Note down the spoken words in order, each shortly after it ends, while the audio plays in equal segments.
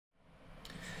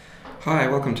Hi,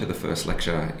 welcome to the first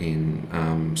lecture in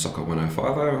Soccer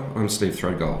 1050. I'm Steve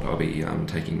Threadgold. I'll be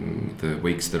taking the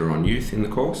weeks that are on youth in the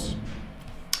course.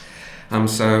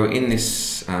 So in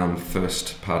this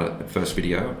first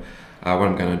video, what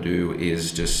I'm going to do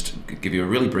is just give you a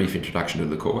really brief introduction to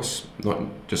the course, not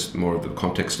just more of the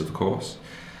context of the course,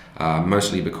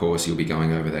 mostly because you'll be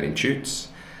going over that in tutes,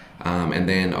 and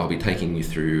then I'll be taking you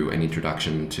through an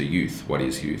introduction to youth, what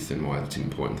is youth and why it's an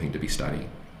important thing to be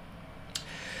studying.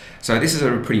 So this is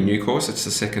a pretty new course. It's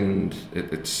the second,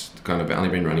 it's kind of only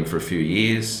been running for a few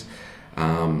years,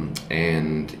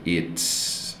 and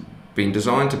it's been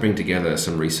designed to bring together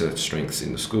some research strengths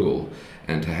in the school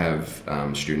and to have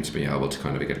students be able to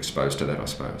kind of get exposed to that, I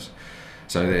suppose.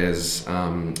 So there's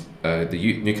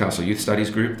the Newcastle Youth Studies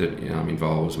group that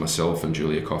involves myself and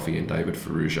Julia Coffey and David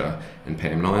Ferrugia and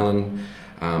Pam Nyland.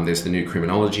 There's the new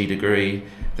criminology degree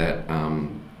that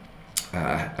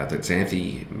that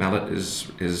Xanthi Mallet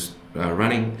is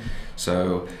running.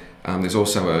 So there's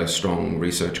also a strong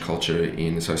research culture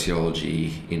in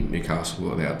sociology in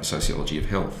Newcastle about the sociology of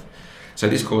health. So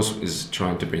this course is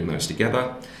trying to bring those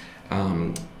together.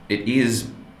 It is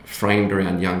framed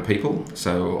around young people,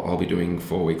 so I'll be doing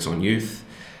 4 weeks on youth.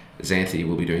 Xanthi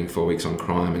will be doing 4 weeks on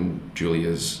crime and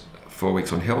Julia's 4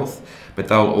 weeks on health, but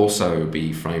they'll also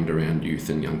be framed around youth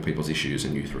and young people's issues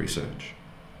and youth research.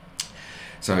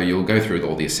 So you'll go through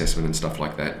all the assessment and stuff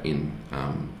like that in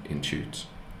tutes.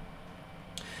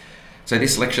 So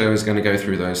this lecture is going to go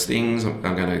through those things. I'm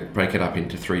going to break it up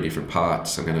into 3 different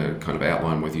parts. I'm going to kind of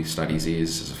outline what youth studies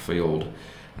is as a field.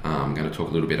 I'm going to talk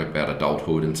a little bit about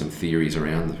adulthood and some theories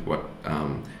around what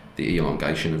the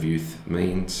elongation of youth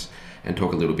means, and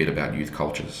talk a little bit about youth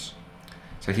cultures.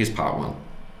 So here's part 1.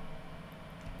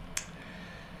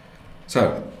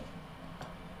 So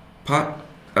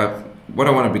what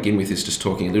I want to begin with is just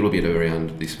talking a little bit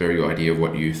around this very idea of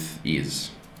what youth is.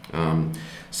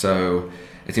 So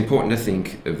it's important to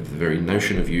think of the very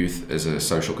notion of youth as a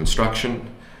social construction.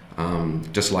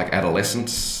 Just like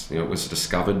adolescence, it was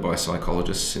discovered by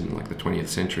psychologists in like the 20th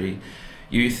century.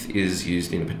 Youth is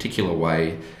used in a particular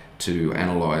way to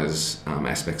analyse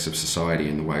aspects of society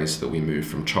in the ways that we move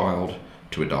from child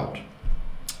to adult.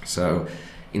 So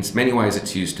in many ways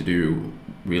it's used to do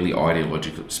really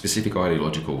specific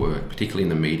ideological work, particularly in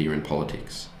the media and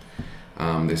politics.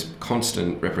 There's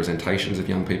constant representations of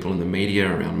young people in the media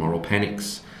around moral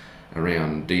panics,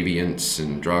 around deviance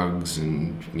and drugs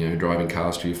and driving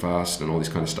cars too fast and all this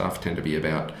kind of stuff tend to be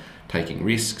about taking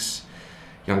risks.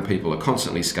 Young people are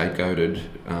constantly scapegoated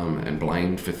and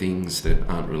blamed for things that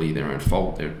aren't really their own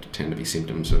fault. They tend to be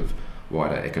symptoms of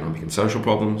wider economic and social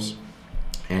problems.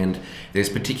 And there's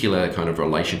particular kind of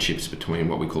relationships between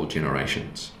what we call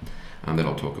generations that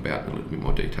I'll talk about in a little bit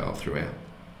more detail throughout.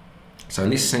 So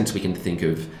in this sense, we can think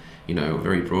of,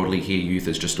 very broadly here, youth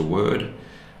as just a word.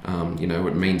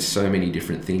 It means so many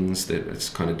different things that it's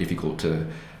kind of difficult to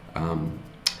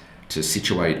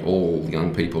situate all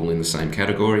young people in the same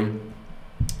category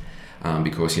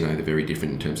because, they're very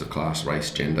different in terms of class,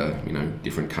 race, gender,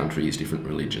 different countries, different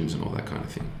religions and all that kind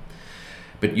of thing.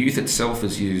 But youth itself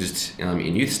is used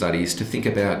in youth studies to think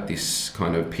about this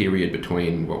kind of period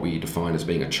between what we define as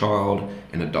being a child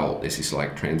and adult. There's this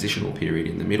like transitional period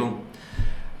in the middle,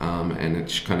 and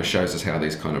it kind of shows us how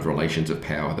these kind of relations of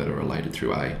power that are related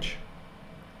through age.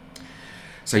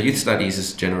 So youth studies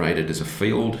is generated as a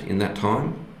field in that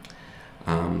time,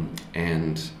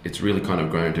 and it's really kind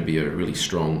of grown to be a really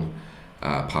strong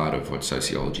part of what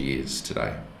sociology is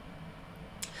today.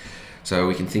 So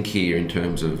we can think here in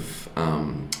terms of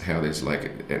how there's like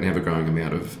an ever-growing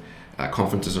amount of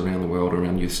conferences around the world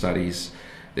around youth studies.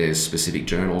 There's specific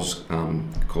journals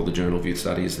called the Journal of Youth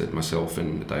Studies that myself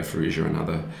and Dave Ferrugia and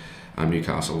other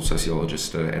Newcastle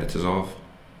sociologists are editors of.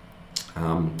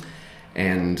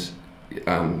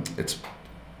 It's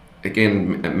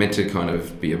again meant to kind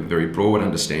of be a very broad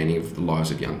understanding of the lives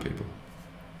of young people.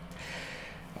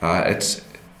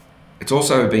 It's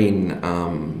also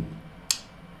been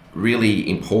really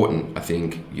important, I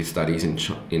think, youth studies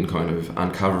in kind of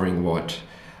uncovering what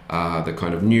are the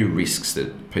kind of new risks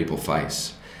that people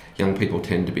face. Young people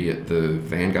tend to be at the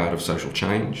vanguard of social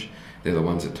change. They're the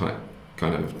ones that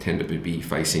kind of tend to be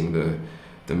facing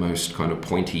the most kind of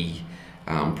pointy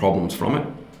problems from it.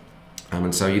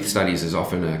 And so youth studies is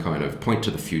often a kind of point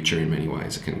to the future in many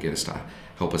ways. It can get us to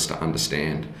help us to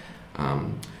understand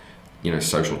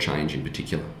social change in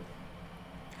particular.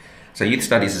 So youth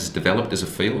studies has developed as a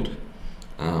field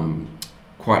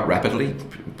quite rapidly,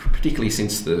 particularly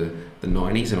since the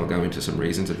 90s, and I'll go into some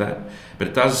reasons of that. But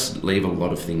it does leave a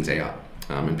lot of things out,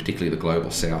 and particularly the global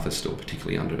south is still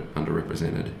particularly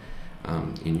underrepresented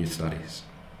in youth studies.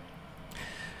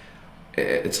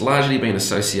 it's largely been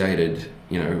associated,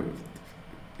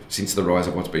 since the rise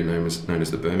of what's been known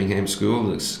as the Birmingham School.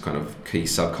 There's kind of key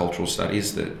subcultural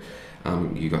studies that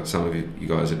you got some of you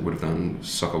guys that would have done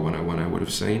Soccer 101 would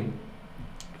have seen,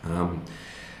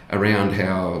 around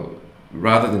how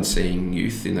rather than seeing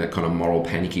youth in that kind of moral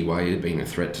panicky way, being a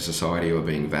threat to society or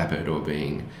being vapid or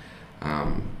being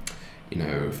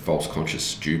false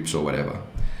conscious dupes or whatever,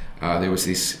 there was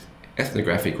this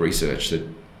ethnographic research that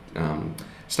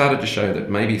started to show that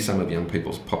maybe some of young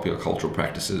people's popular cultural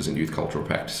practices and youth cultural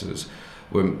practices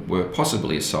were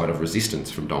possibly a site of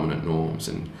resistance from dominant norms.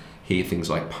 And here things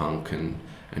like punk and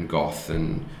goth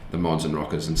and the mods and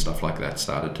rockers and stuff like that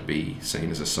started to be seen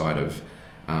as a site of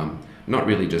not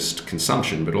really just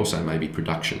consumption, but also maybe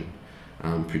production,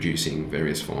 producing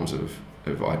various forms of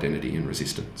identity and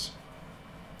resistance.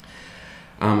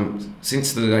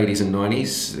 Since the 80s and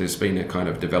 90s, there's been a kind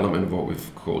of development of what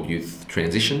we've called youth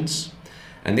transitions.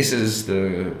 And this is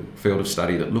the field of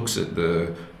study that looks at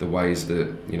the ways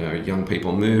that young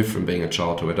people move from being a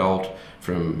child to adult,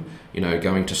 from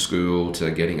going to school to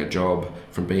getting a job,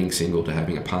 from being single to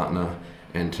having a partner,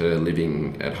 and to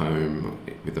living at home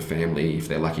with a family if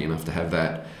they're lucky enough to have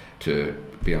that, to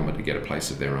be able to get a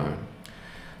place of their own.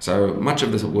 So much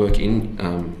of this work in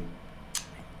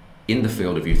the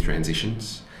field of youth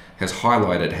transitions has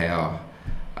highlighted how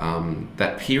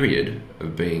that period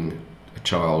of being a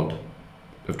child,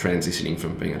 of transitioning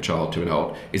from being a child to an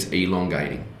adult, is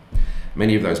elongating.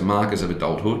 Many of those markers of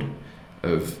adulthood,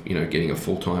 of getting a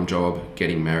full-time job,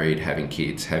 getting married, having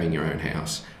kids, having your own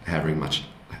house, happening much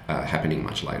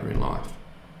later in life.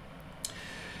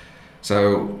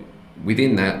 So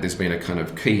within that, there's been a kind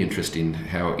of key interest in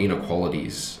how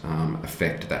inequalities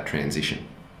affect that transition.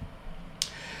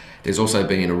 There's also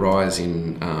been a rise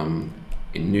in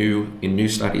new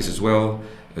studies as well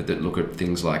that look at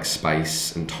things like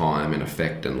space and time and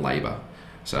effect and labour.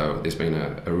 So there's been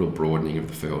a real broadening of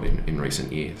the field in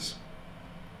recent years.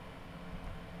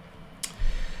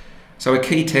 So a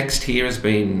key text here has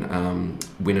been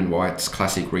Wynne and White's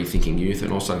classic Rethinking Youth,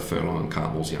 and also Furlong and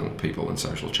Cartmell's Young People and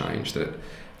Social Change. That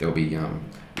there'll be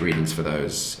readings for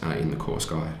those in the course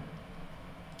guide.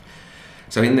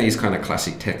 So in these kind of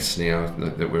classic texts now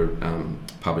that were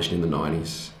published in the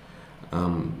 90s,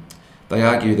 they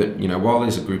argue that while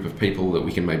there's a group of people that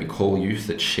we can maybe call youth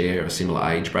that share a similar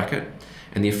age bracket,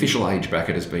 and the official age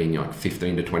bracket has been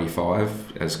 15 to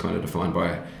 25 as kind of defined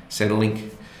by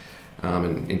Centrelink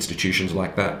and institutions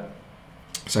like that.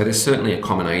 So there's certainly a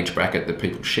common age bracket that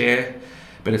people share,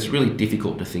 but it's really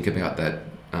difficult to think about that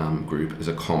group as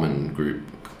a common group,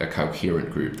 a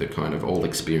coherent group that kind of all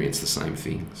experience the same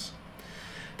things.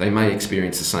 They may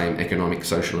experience the same economic,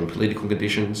 social and political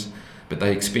conditions, but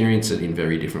they experience it in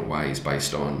very different ways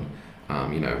based on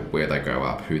where they grow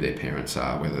up, who their parents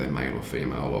are, whether they're male or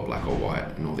female or black or white,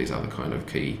 and all these other kind of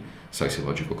key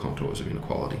sociological contours of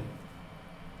inequality.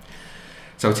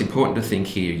 So it's important to think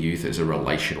here youth as a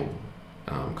relational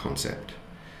concept.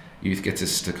 Youth gets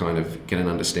us to kind of get an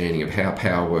understanding of how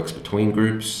power works between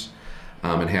groups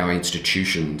and how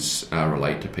institutions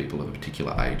relate to people of a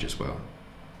particular age as well.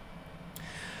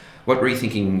 What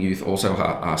Rethinking Youth also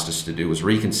asked us to do was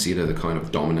reconsider the kind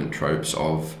of dominant tropes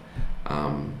of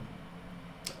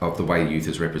the way youth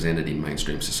is represented in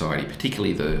mainstream society,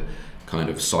 particularly the kind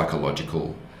of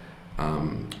psychological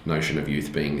notion of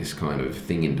youth being this kind of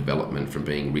thing in development, from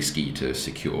being risky to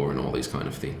secure and all these kind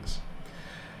of things.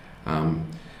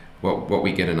 What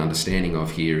we get an understanding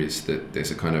of here is that there's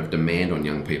a kind of demand on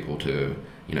young people to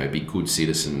be good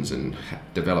citizens and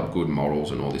develop good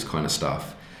morals and all this kind of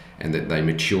stuff, and that they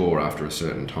mature after a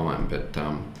certain time. But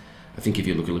I think if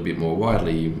you look a little bit more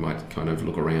widely, you might kind of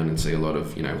look around and see a lot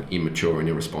of immature and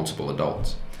irresponsible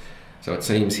adults. So it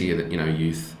seems here that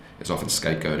youth is often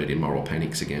scapegoated in moral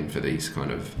panics again for these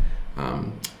kind of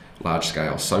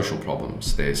large-scale social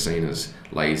problems. They're seen as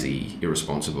lazy,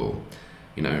 irresponsible,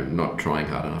 not trying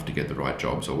hard enough to get the right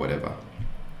jobs or whatever.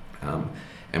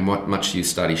 And what much youth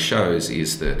study shows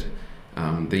is that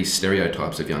these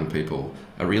stereotypes of young people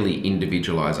are really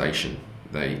individualisation.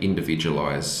 They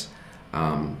individualise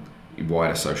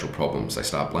wider social problems. They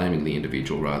start blaming the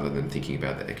individual rather than thinking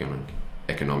about the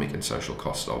economic and social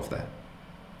cost of that.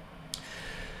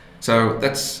 So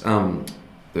that's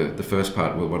the first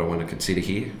part of what I want to consider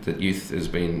here, that youth has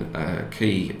been a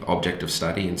key object of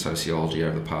study in sociology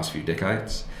over the past few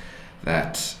decades,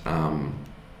 that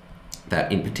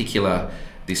in particular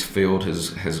this field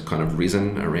has kind of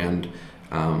risen around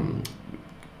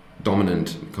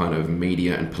dominant kind of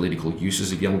media and political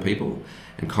uses of young people,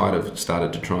 and kind of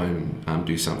started to try and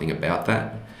do something about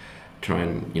that, try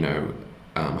and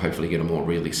hopefully get a more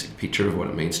realistic picture of what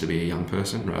it means to be a young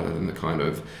person, rather than the kind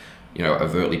of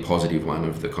overtly positive one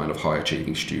of the kind of high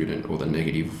achieving student, or the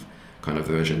negative kind of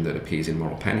version that appears in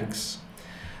Moral Panics.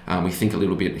 We think a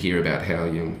little bit here about how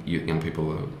young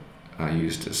people are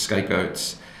used as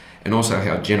scapegoats, and also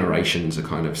how generations are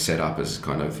kind of set up as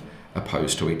kind of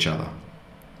opposed to each other.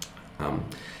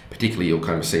 Particularly, you'll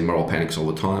kind of see Moral Panics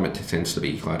all the time. It tends to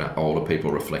be kind of older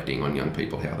people reflecting on young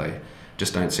people, how they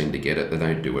just don't seem to get it, they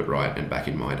don't do it right, and back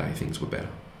in my day things were better.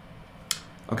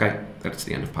 Okay, that's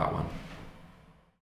the end of part 1.